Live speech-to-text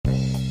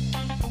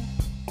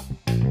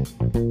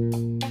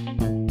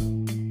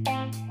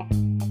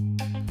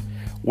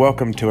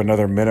Welcome to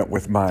another Minute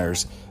with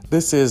Myers.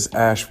 This is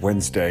Ash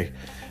Wednesday,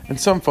 and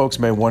some folks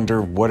may wonder,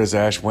 what is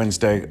Ash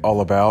Wednesday all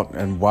about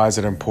and why is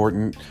it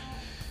important?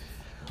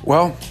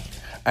 Well,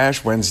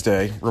 Ash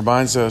Wednesday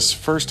reminds us,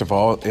 first of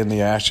all, in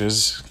the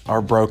ashes,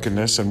 our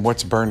brokenness and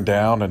what's burned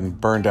down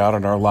and burned out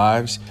in our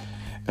lives.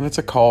 And it's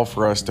a call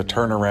for us to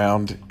turn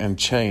around and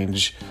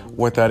change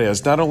what that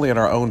is, not only in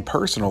our own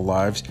personal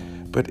lives,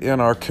 but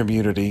in our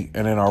community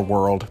and in our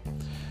world.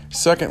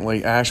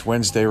 Secondly, Ash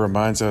Wednesday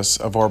reminds us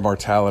of our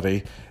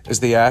mortality. As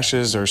the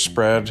ashes are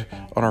spread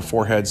on our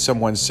foreheads,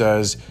 someone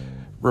says,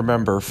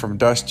 "Remember, from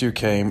dust you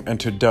came, and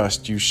to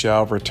dust you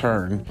shall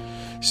return."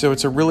 So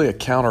it's really a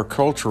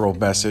countercultural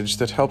message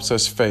that helps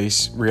us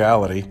face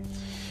reality.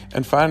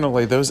 And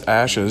finally, those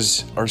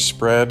ashes are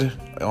spread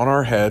on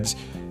our heads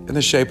in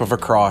the shape of a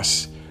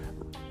cross.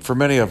 For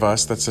many of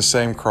us, that's the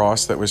same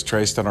cross that was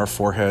traced on our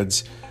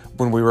foreheads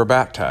when we were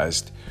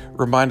baptized,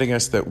 reminding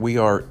us that we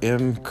are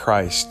in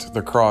Christ.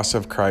 The cross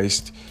of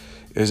Christ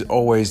is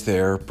always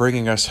there,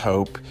 bringing us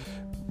hope,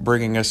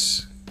 bringing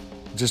us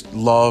just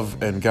love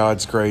and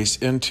God's grace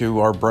into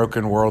our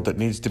broken world that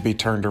needs to be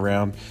turned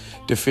around,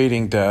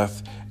 defeating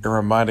death, and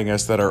reminding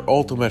us that our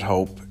ultimate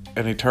hope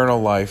and eternal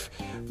life,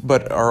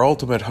 but our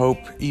ultimate hope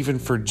even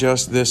for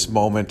just this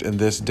moment and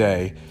this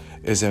day,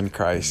 is in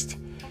Christ.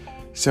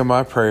 So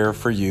my prayer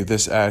for you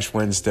this Ash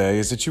Wednesday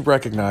is that you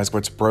recognize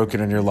what's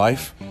broken in your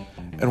life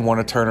and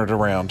want to turn it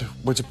around,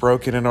 what's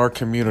broken in our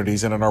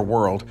communities and in our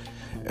world,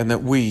 and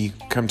that we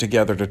come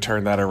together to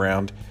turn that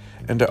around,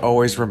 and to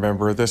always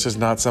remember this is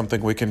not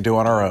something we can do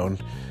on our own,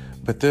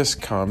 but this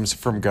comes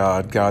from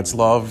God, God's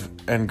love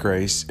and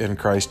grace in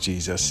Christ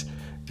Jesus.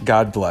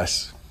 God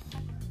bless.